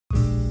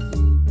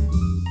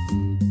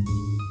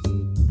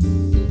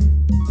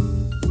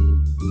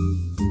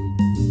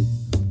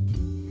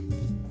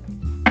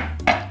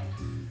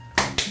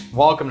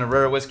Welcome to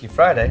Rare Whiskey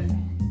Friday.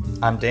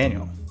 I'm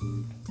Daniel.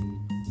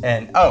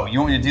 And, oh, you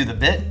want me to do the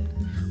bit?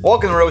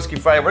 Welcome to Rare Whiskey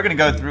Friday. We're gonna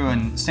go through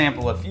and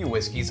sample a few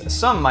whiskeys.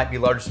 Some might be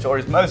large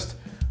stories, most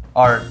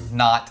are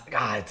not.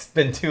 God, it's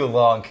been too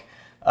long.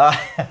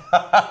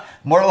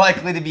 More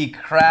likely to be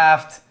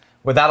craft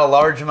without a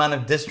large amount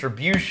of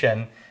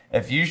distribution.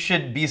 If you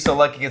should be so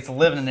lucky as to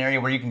live in an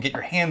area where you can get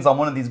your hands on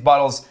one of these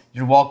bottles,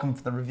 you're welcome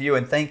for the review,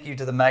 and thank you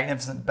to the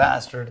magnificent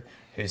bastard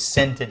who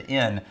sent it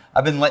in.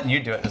 I've been letting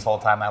you do it this whole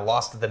time. I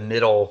lost the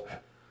middle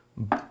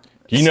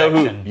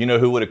section. You know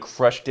who would have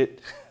crushed it?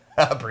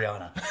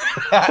 Brianna.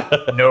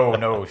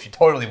 No, she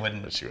totally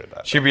wouldn't. She would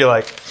not. She'd be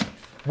like,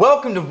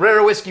 welcome to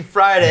Rare Whiskey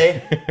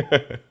Friday.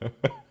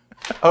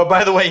 Oh,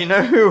 by the way, you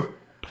know who,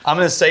 I'm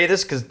going to say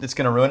this because it's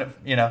going to ruin it,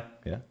 you know.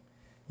 Yeah.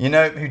 You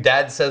know who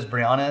Dad says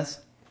Brianna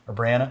is? Or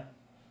Brianna?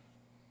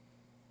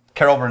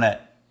 Carol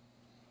Burnett.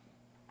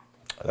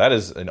 That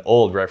is an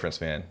old reference,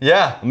 man.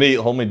 Yeah.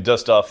 Let me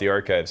dust off the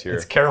archives here.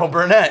 It's Carol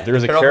Burnett.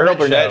 There's a Carol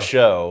Burnett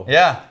show.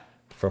 Yeah.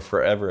 From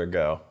forever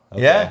ago.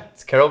 Okay. Yeah,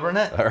 it's Carol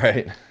Burnett. All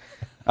right.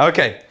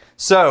 Okay,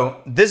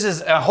 so this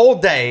is a whole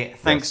day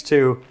thanks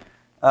to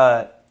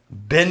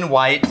Ben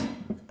White,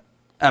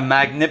 a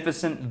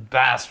magnificent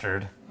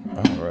bastard.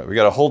 All right, we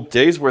got a whole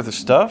day's worth of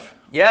stuff.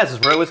 Yeah, this is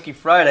Rare Whiskey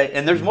Friday,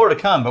 and there's more to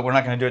come, but we're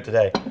not going to do it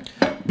today.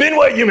 Ben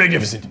White, you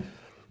magnificent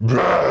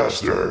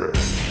bastard.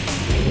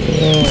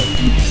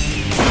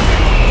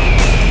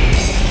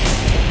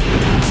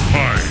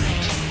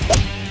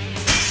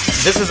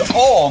 This is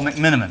all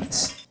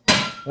McMenamins,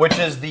 which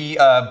is the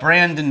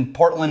brand in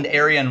Portland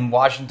area in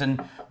Washington,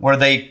 where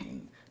they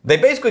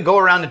basically go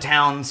around to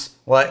towns,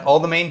 like all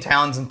the main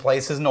towns and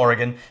places in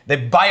Oregon. They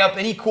buy up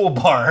any cool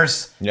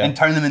bars and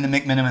turn them into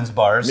McMenamins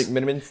bars.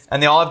 McMenamins.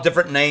 And they all have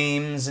different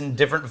names and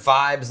different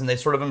vibes, and they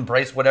sort of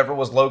embrace whatever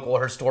was local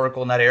or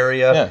historical in that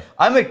area.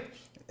 Yeah.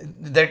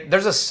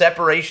 There's a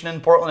separation in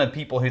Portland of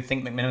people who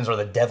think McMenamins are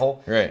the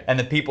devil, right, and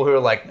the people who are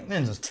like,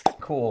 McMenamins is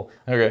cool.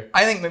 Okay.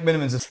 I think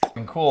McMenamins is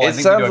cool. I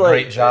think they do a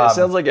great job. It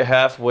sounds like a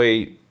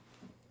halfway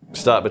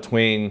stop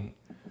between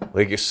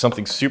like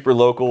something super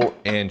local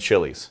and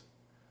Chili's.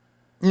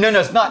 No,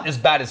 it's not as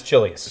bad as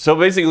Chili's. So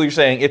basically you're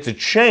saying it's a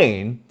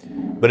chain,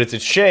 but it's a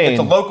chain. It's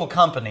a local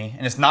company,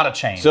 and it's not a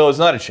chain. So it's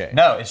not a chain.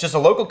 No, it's just a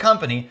local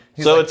company.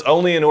 So like, it's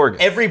only in Oregon.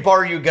 Every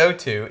bar you go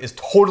to is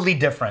totally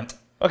different.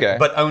 Okay.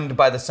 But owned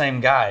by the same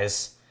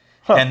guys.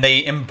 Huh. And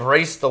they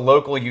embrace the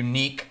local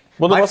unique.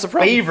 Well, then my what's the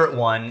problem? favorite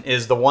one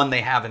is the one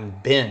they have in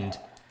Bend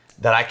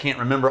that I can't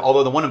remember.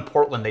 Although the one in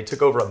Portland, they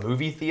took over a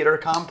movie theater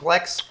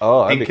complex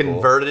and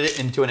converted it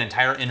into an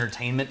entire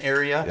entertainment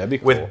area. That'd be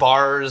cool. With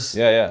bars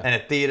and a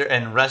theater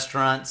and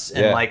restaurants.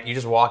 And like you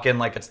just walk in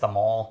like it's the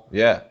mall.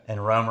 Yeah.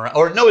 And roam around.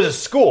 Or no, it was a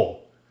school.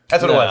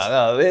 That's what it was.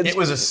 No, it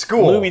was a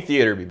school. Movie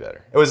theater would be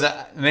better. It was.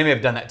 Maybe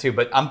I've done that too,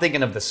 but I'm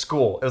thinking of the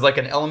school. It was like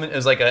an element. It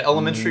was like an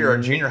elementary or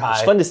a junior high.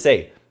 It's fun to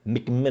say.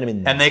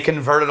 McMenamins. And they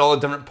converted all the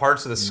different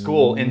parts of the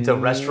school into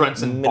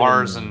restaurants and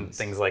bars and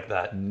things like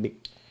that.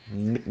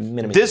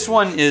 This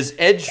one is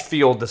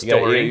Edgefield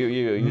Distillery.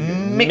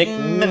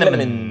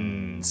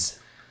 McMenamins.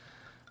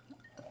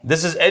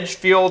 This is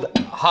Edgefield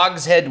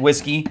Hogshead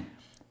whiskey,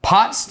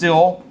 pot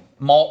still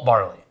malt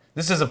barley.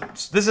 This is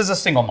a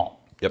single malt.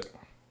 Yep.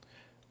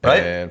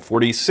 Right? And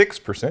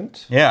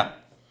 46%. Yeah.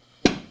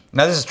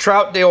 Now this is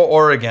Troutdale,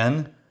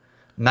 Oregon.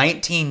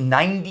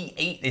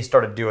 1998 they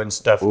started doing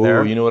stuff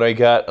there. You know what I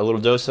got a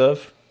little dose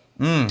of?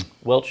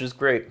 Welch's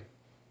Grape.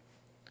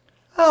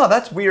 Oh,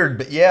 that's weird,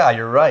 but yeah,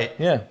 you're right.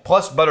 Yeah.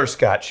 Plus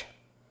butterscotch.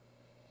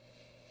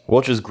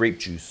 Welch's Grape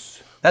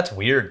Juice. That's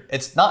weird.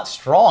 It's not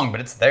strong,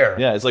 but it's there.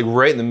 Yeah, it's like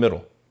right in the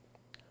middle.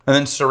 And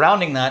then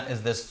surrounding that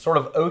is this sort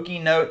of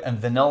oaky note and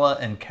vanilla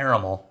and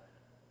caramel.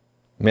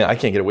 Man, I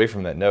can't get away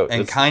from that note.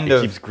 And it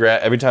keeps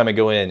every time I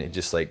go in, it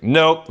just like,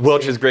 nope,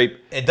 Welch's Grape.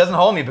 It doesn't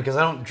hold me because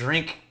I don't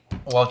drink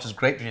Welch's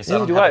Grape Juice.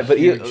 Neither do I, but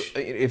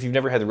if you've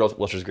never had the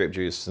Welch's Grape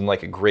Juice, then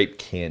like a grape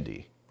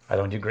candy. I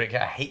don't do grape.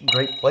 I hate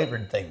grape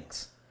flavored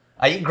things.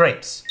 I eat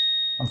grapes.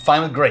 I'm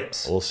fine with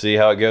grapes. We'll see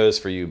how it goes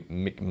for you,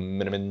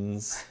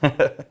 McMenamins.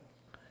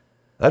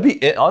 That'd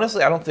be,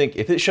 honestly, I don't think,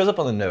 if it shows up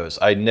on the nose,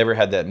 I never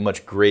had that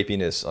much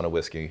grapiness on a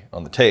whiskey.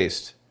 On the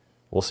taste,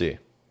 we'll see.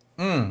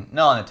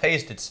 No, on the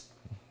taste, it's,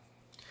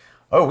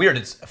 oh, weird.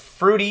 It's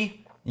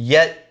fruity,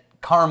 yet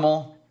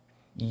caramel,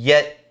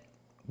 yet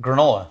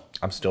granola.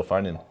 I'm still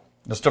finding.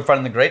 You're still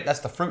finding the grape?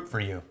 That's the fruit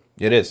for you.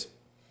 It is.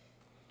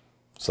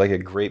 It's like a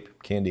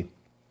grape candy.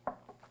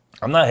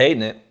 I'm not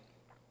hating it.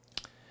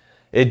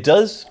 It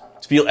does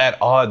feel at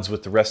odds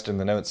with the rest of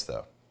the notes,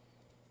 though.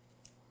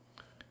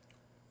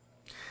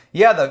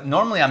 Yeah,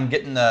 normally I'm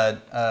getting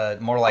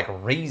more like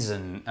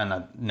raisin and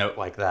a note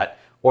like that,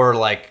 or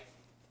like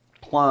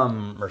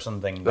plum or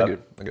something. Like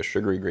a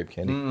sugary grape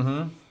candy.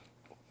 Mm-hmm.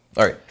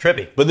 All right.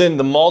 Trippy. But then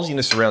the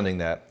maltiness surrounding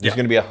that, there's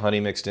going to be a honey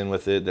mixed in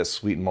with it, that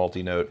sweet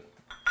malty note.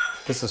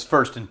 This is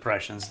first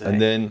impressions today.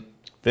 And then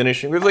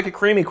finishing, there's like a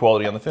creamy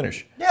quality on the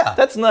finish. Yeah.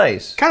 That's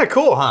nice. Kind of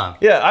cool, huh?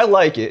 Yeah, I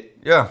like it.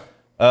 Yeah.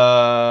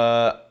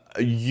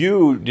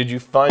 Did you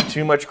find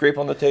too much grape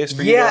on the taste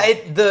for you? Yeah,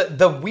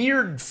 the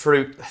weird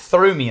fruit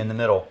threw me in the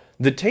middle.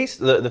 The taste,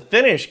 the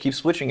finish keeps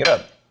switching it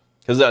up.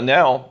 Because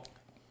now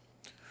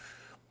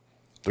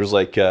there's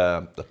like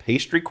a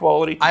pastry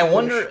quality. I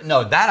wonder,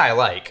 no, that I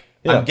like.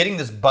 Yeah. I'm getting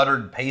this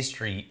buttered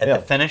pastry at the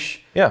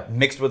finish,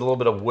 mixed with a little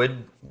bit of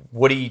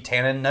woody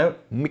tannin note.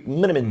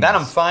 McMenamins. That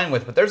I'm fine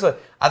with, but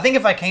I think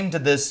if I came to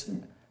this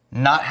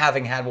not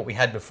having had what we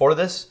had before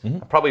this, I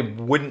probably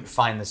wouldn't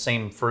find the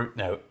same fruit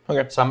note.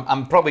 Okay. So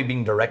I'm probably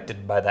being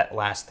directed by that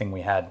last thing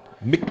we had.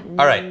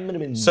 All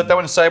right, set that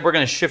one aside. We're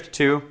going to shift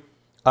to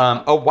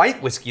a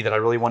white whiskey that I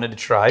really wanted to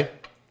try.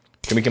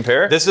 Can we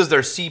compare? This is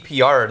their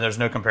CPR, and there's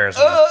no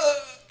comparison.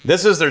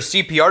 This is their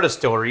CPR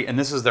distillery, and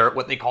this is their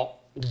what they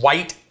call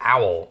White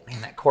Owl.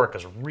 Man, that cork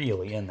is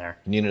really in there.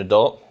 You need an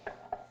adult?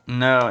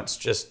 No, it's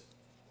just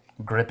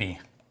grippy.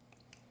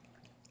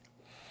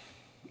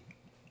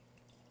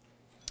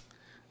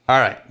 All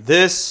right,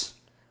 this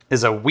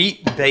is a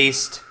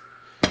wheat-based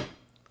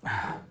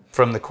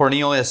from the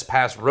Cornelius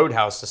Pass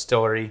Roadhouse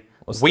Distillery.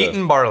 Wheat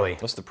and barley.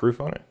 What's the proof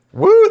on it?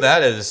 Woo,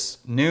 that is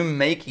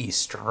newmake-y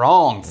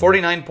strong.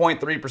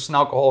 49.3%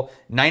 alcohol,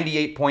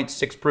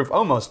 98.6 proof,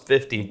 almost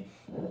 50.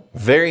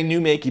 Very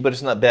newmakey, but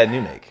it's not bad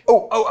newmake.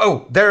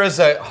 Oh, there is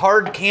a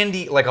hard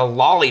candy, like a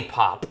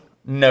lollipop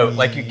note,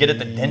 like you get at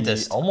the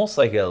dentist. Almost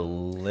like a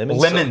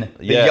lemon.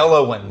 The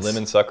yellow ones.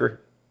 Lemon sucker.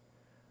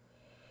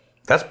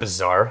 That's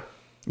bizarre.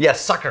 Yeah,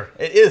 sucker.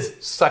 It is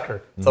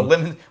sucker. It's a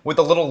lemon with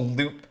a little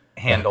loop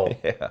handle.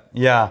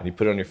 Yeah. And you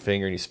put it on your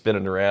finger and you spin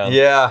it around.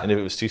 Yeah. And if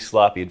it was too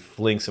sloppy, you'd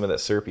fling some of that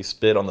syrupy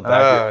spit on the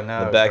back,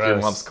 the back of your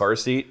mom's car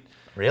seat.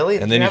 Really?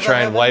 And then you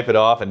try and wipe it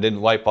off and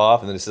didn't wipe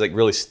off, and then it's like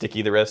really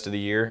sticky the rest of the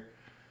year.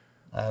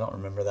 I don't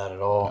remember that at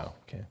all. Oh,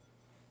 okay.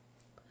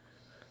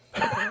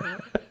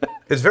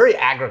 It's very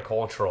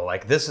agricultural.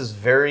 Like, this is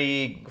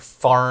very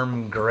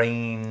farm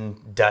grain,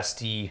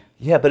 dusty.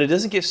 Yeah, but it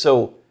doesn't get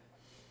so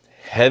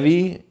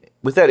heavy.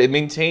 With that, it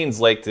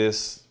maintains like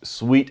this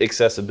sweet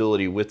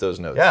accessibility with those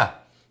notes. Yeah.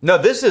 No,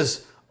 this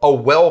is a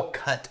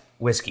well-cut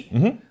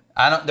whiskey.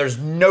 There's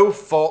no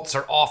faults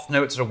or off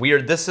notes or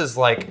weird. This is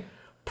like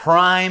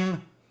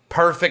prime,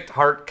 perfect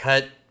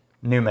heart-cut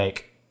new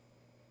make.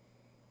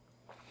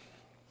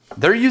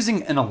 They're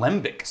using an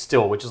alembic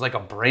still, which is like a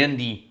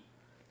brandy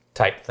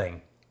type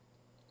thing.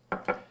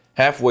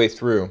 Halfway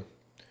through,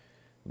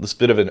 this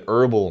bit of an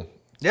herbal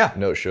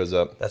note shows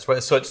up. That's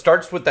what. So it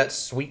starts with that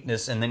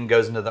sweetness and then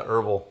goes into the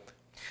herbal.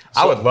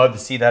 I would love to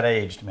see that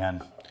aged,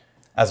 man,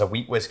 as a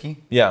wheat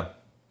whiskey. Yeah.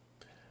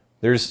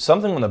 There's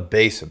something on the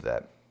base of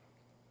that.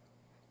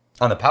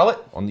 On the palate?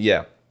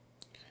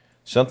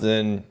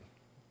 Something.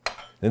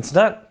 It's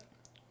not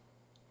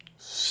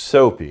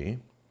soapy.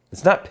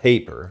 It's not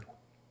paper.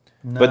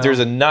 No. But there's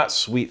a not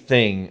sweet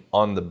thing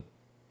on the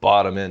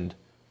bottom end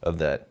of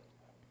that.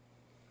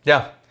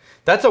 Yeah.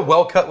 That's a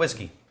well-cut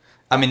whiskey.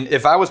 I mean,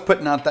 if I was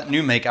putting out that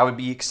new make, I would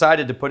be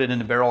excited to put it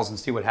into barrels and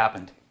see what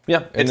happened.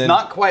 Yeah. It's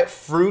not quite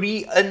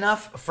fruity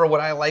enough for what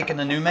I like in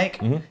a new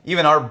make.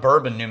 Even our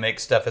bourbon new make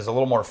stuff is a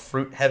little more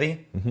fruit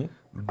heavy,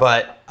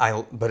 but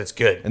it's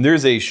good. And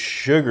there's a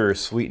sugar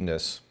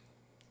sweetness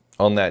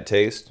on that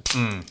taste.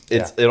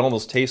 It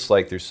almost tastes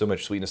like there's so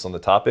much sweetness on the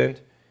top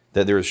end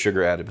that there is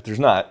sugar added, but there's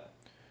not.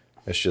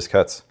 It's just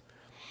cuts.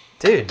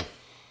 Dude.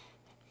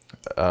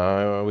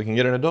 We can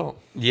get an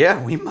adult.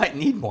 Yeah, we might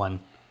need one.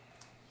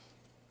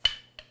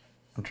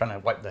 I'm trying to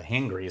wipe the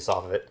hand grease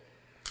off of it.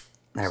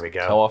 There we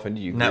go. How often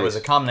do you grease? And that was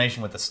a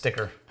combination with the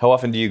sticker. How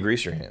often do you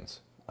grease your hands?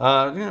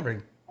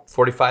 Every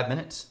 45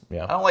 minutes.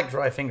 Yeah. I don't like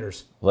dry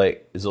fingers.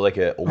 Like, is it like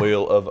an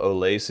oil of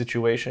Olay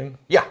situation?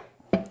 Yeah.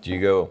 Do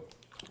you go?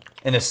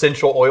 In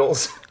essential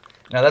oils.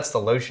 Now that's the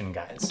lotion,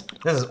 guys.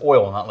 This is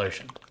oil, not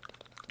lotion.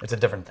 It's a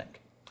different thing.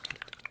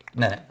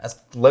 No, that's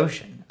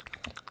lotion.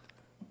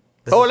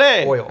 This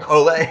Olay. Oil.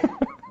 Olay.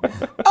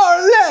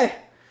 Olay.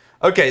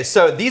 Okay,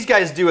 so these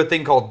guys do a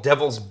thing called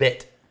Devil's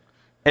Bit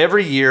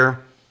every year,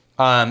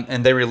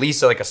 and they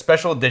release like a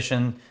special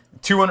edition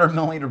 200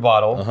 milliliter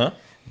bottle.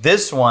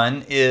 This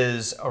one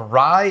is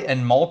rye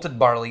and malted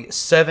barley,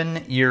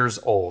 7 years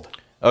old.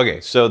 Okay,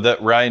 so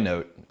that rye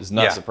note is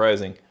not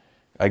surprising.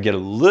 I get a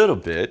little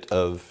bit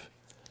of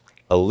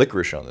a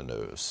licorice on the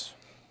nose.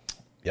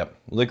 Yep,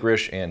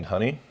 licorice and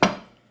honey.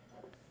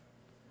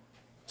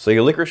 So you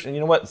get licorice, and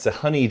you know what? It's a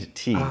honeyed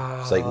tea.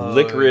 It's like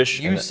licorice.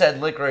 You said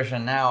licorice,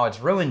 and now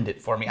it's ruined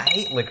it for me. I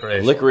hate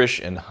licorice.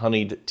 Licorice and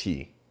honeyed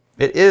tea.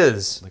 It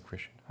is.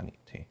 Licorice and honey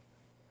tea.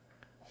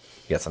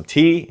 You got some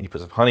tea, and you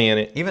put some honey in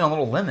it. Even a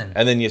little lemon.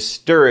 And then you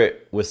stir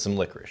it with some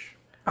licorice.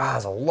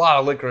 There's a lot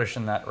of licorice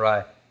in that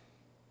rye.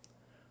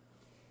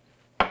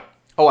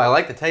 Oh, I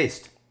like the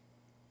taste.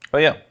 Oh,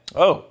 yeah.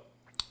 Oh.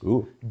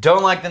 Ooh.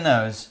 Don't like the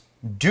nose.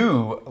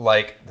 Do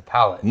like the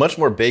palate. Much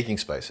more baking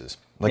spices.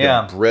 Like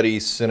a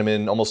bready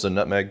cinnamon, almost a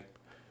nutmeg.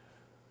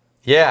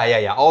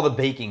 Yeah. All the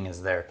baking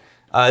is there.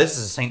 This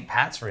is a St.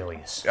 Pat's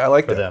release. I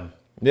like for that. them.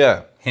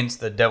 Yeah. Hence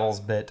the Devil's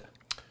Bit.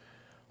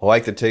 I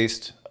like the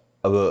taste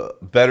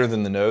better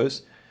than the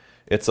nose.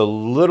 It's a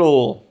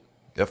little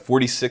at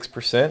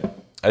 46%.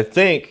 I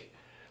think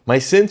my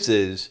sense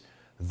is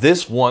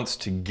this wants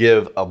to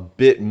give a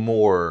bit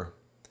more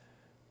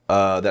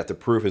that the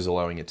proof is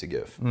allowing it to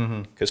give.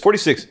 Because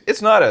 46,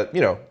 it's not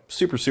a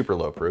super, super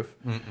low proof.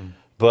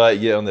 But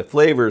yeah, on the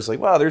flavors, like,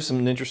 wow, there's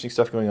some interesting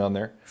stuff going on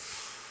there.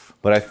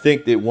 But I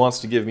think it wants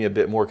to give me a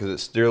bit more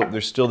because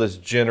there's still this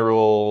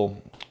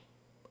general,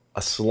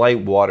 a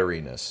slight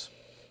wateriness.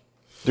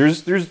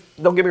 There's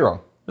don't get me wrong,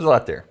 there's a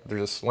lot there.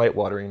 There's a slight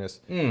wateriness.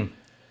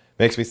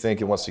 Makes me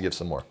think it wants to give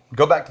some more.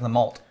 Go back to the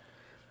malt.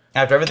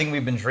 After everything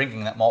we've been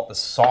drinking, that malt is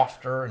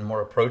softer and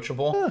more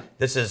approachable.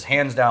 This is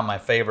hands down my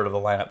favorite of the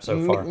lineup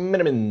so far.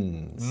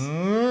 McMenamins.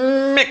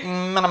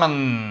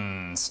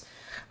 McMenamins.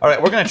 All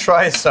right, we're gonna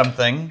try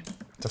something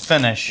to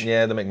finish.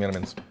 Yeah, the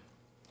McMenamins.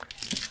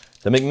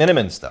 The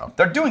McMenamins, though.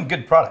 They're doing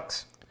good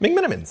products.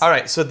 McMenamins. All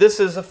right, so this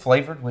is a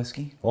flavored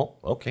whiskey. Oh,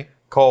 okay.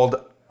 Called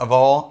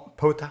Aval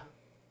Pota.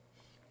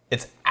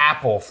 It's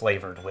apple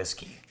flavored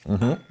whiskey.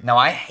 Now,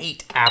 I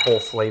hate apple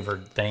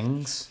flavored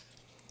things,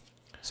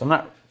 so I'm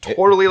not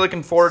totally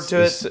looking forward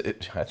to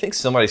it. I think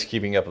somebody's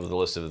keeping up with the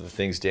list of the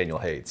things Daniel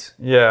hates.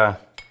 Yeah.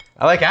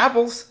 I like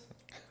apples.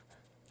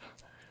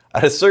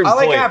 At a certain I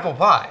point, like apple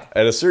pie.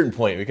 At a certain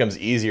point, it becomes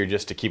easier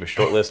just to keep a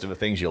short list of the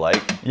things you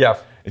like. Yeah.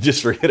 And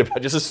just forget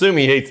about. Just assume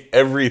he hates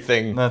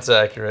everything. That's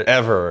accurate.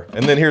 Ever,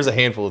 and then here's a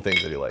handful of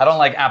things that he likes. I don't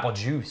like apple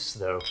juice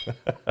though.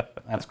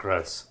 That's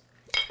gross.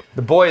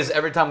 The boys,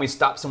 every time we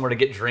stop somewhere to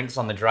get drinks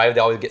on the drive, they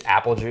always get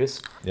apple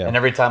juice. Yeah. And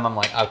every time I'm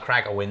like, I'll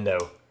crack a window.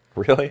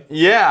 Really?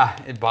 Yeah,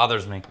 it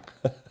bothers me.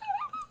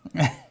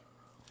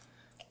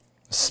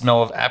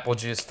 Smell of apple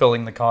juice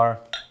filling the car.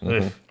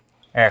 Ugh.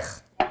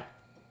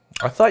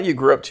 I thought you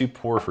grew up too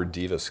poor for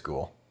diva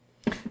school.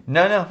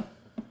 No.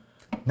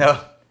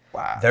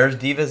 Wow. There's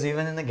divas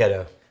even in the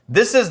ghetto.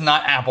 This is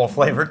not apple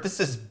flavored. This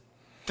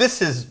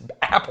is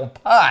apple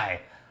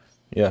pie.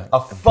 Yeah.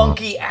 A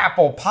funky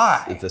apple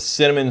pie. It's a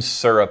cinnamon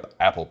syrup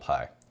apple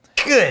pie.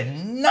 Good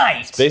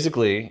night.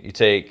 Basically, you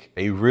take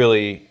a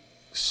really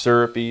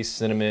syrupy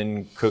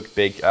cinnamon cooked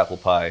baked apple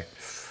pie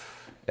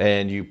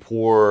and you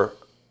pour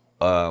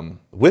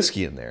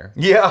whiskey in there.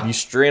 Yeah. You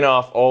strain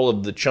off all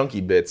of the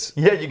chunky bits.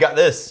 Yeah, you got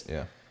this.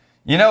 Yeah.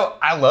 You know,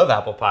 I love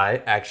apple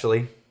pie,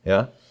 actually.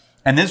 Yeah?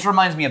 And this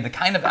reminds me of the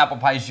kind of apple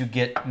pies you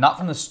get, not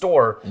from the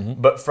store,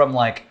 but from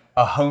like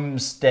a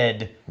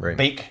homestead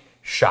bake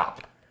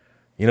shop.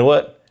 You know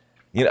what?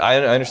 I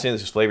understand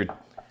this is flavored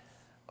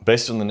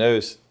based on the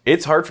nose.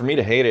 It's hard for me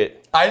to hate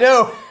it. I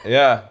know.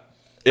 Yeah.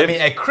 I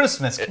mean, at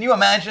Christmas, can you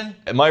imagine?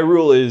 My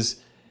rule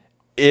is,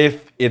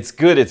 if it's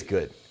good, it's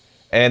good.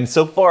 And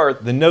so far,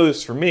 the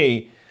nose for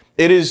me,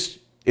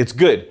 it's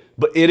good,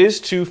 but it is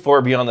too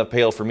far beyond the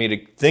pale for me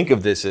to think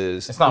of this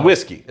as it's not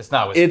whiskey. It's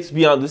not whiskey. It's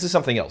beyond. This is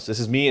something else. This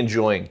is me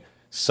enjoying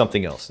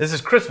something else. This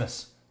is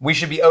Christmas. We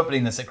should be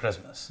opening this at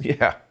Christmas.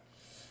 Yeah.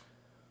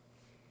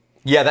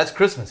 Yeah, that's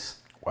Christmas.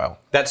 Wow.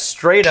 That's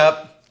straight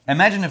up.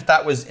 Imagine if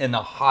that was in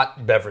a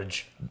hot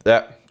beverage.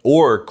 That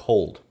or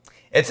cold.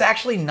 It's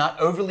actually not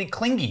overly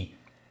clingy.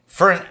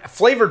 For a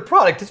flavored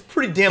product, it's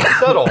pretty damn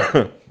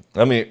subtle.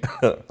 I mean,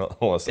 hold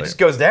on a second. It just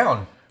goes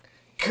down.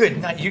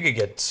 Good night. You could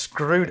get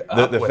screwed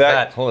up with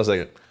that. Hold on a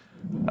second.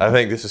 I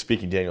think this is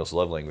speaking Daniel's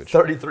love language.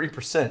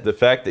 33%. The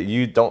fact that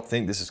you don't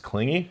think this is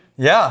clingy,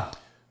 Yeah.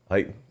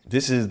 like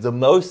this is the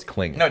most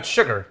clingy. No, it's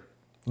sugar.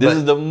 This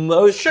is the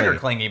most sugar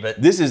clingy, but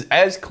this is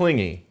as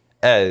clingy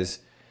as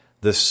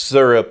the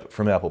syrup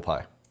from apple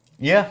pie.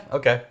 yeah,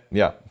 okay.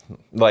 Yeah,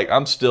 like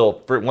I'm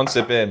still for one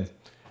sip in,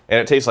 and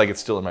it tastes like it's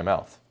still in my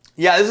mouth.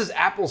 Yeah, this is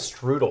apple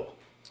strudel.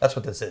 That's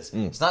what this is.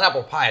 It's not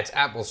apple pie, it's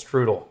apple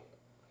strudel.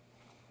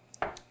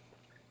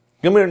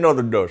 Give me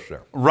another dose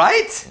there.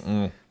 Right?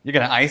 You're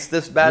gonna ice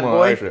this bad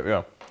boy? Ice it,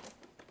 yeah.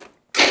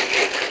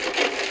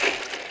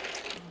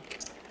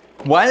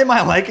 Why am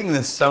I liking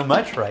this so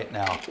much right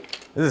now?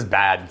 This is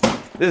bad.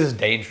 This is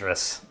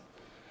dangerous.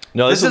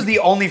 No, This is the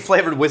only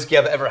flavored whiskey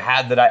I've ever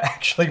had that I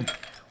actually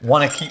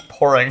want to keep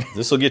pouring.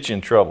 This will get you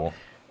in trouble.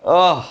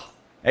 Oh,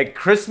 at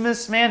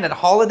Christmas, man, at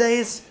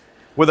holidays,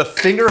 with a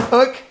finger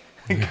hook?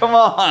 Come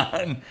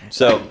on.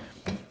 So,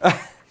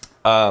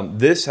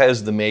 this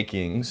has the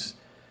makings,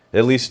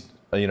 at least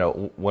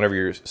whenever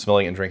you're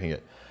smelling it and drinking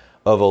it,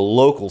 of a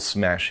local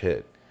smash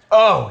hit.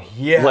 Oh,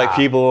 yeah. Like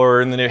people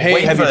are in the hey,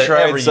 Waiting have for you it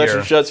tried every such year.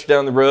 and such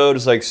down the road?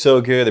 It's like so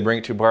good. They bring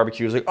it to a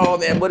barbecue. It's like, oh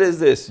man, what is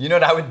this? You know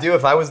what I would do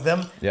if I was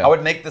them? Yeah. I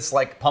would make this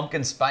like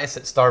pumpkin spice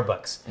at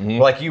Starbucks.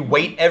 Where, like you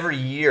wait every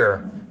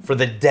year for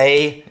the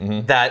day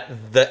that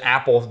the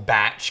apple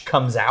batch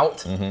comes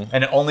out,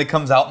 and it only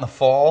comes out in the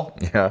fall.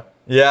 Yeah.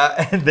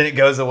 Yeah, and then it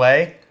goes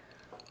away.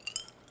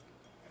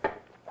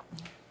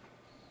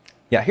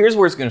 Yeah, here's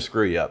where it's going to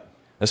screw you up.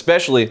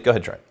 Especially, go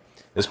ahead, try it.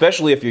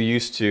 Especially if you're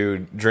used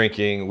to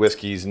drinking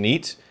whiskeys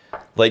neat.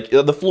 Like,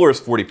 the floor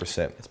is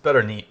 40%. It's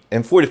better neat.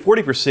 And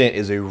 40%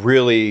 is a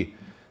really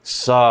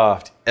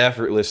soft,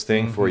 effortless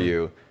thing for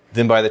you.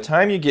 Then by the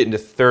time you get into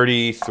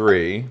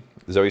 33,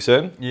 is that what you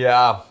said?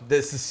 Yeah,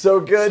 this is so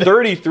good.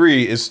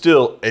 33 is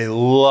still a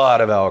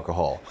lot of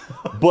alcohol.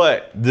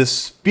 But the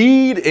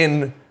speed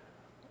and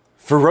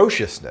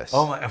ferociousness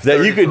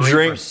that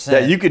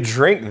you could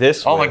drink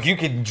this Oh, with. like you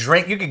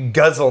could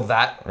guzzle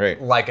that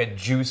Right. like a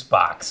juice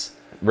box.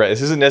 Right,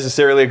 this isn't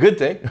necessarily a good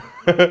thing.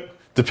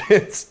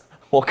 Depends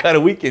what kind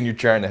of weekend you're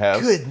trying to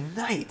have. Good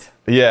night.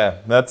 Yeah,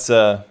 that's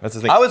the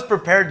thing. I was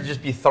prepared to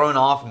just be thrown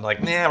off and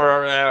like,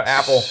 nah,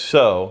 apple.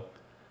 So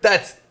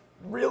That's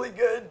really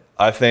good.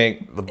 I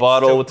think the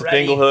bottle so with the ready.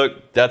 fingal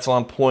hook, that's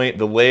on point.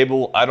 The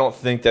label, I don't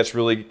think that's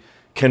really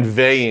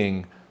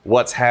conveying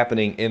what's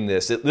happening in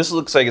this. This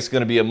looks like it's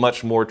going to be a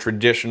much more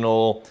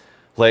traditional,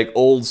 like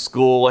old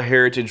school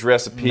heritage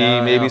recipe,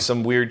 maybe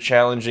some weird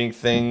challenging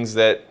things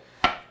that...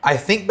 I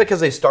think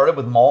because they started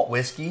with malt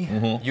whiskey,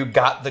 you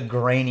got the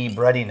grainy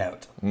bready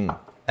note.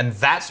 And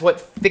that's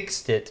what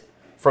fixed it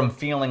from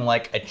feeling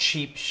like a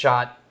cheap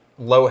shot,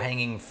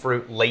 low-hanging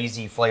fruit,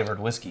 lazy flavored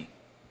whiskey.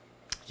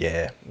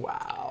 Yeah.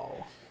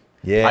 Wow.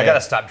 Yeah. I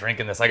gotta stop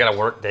drinking this. I got a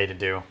work day to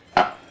do.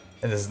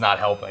 And this is not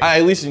helping. I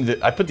at least need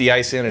to, I put the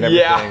ice in and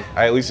everything. Yeah.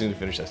 I at least need to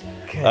finish this.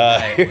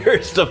 night.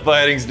 Here's to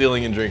fighting,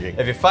 stealing, and drinking.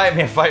 If you fight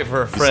me, I fight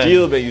for a friend.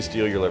 Steal, but you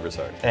steal your liver's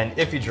heart. And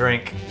if you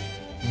drink,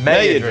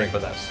 may you drink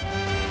with us.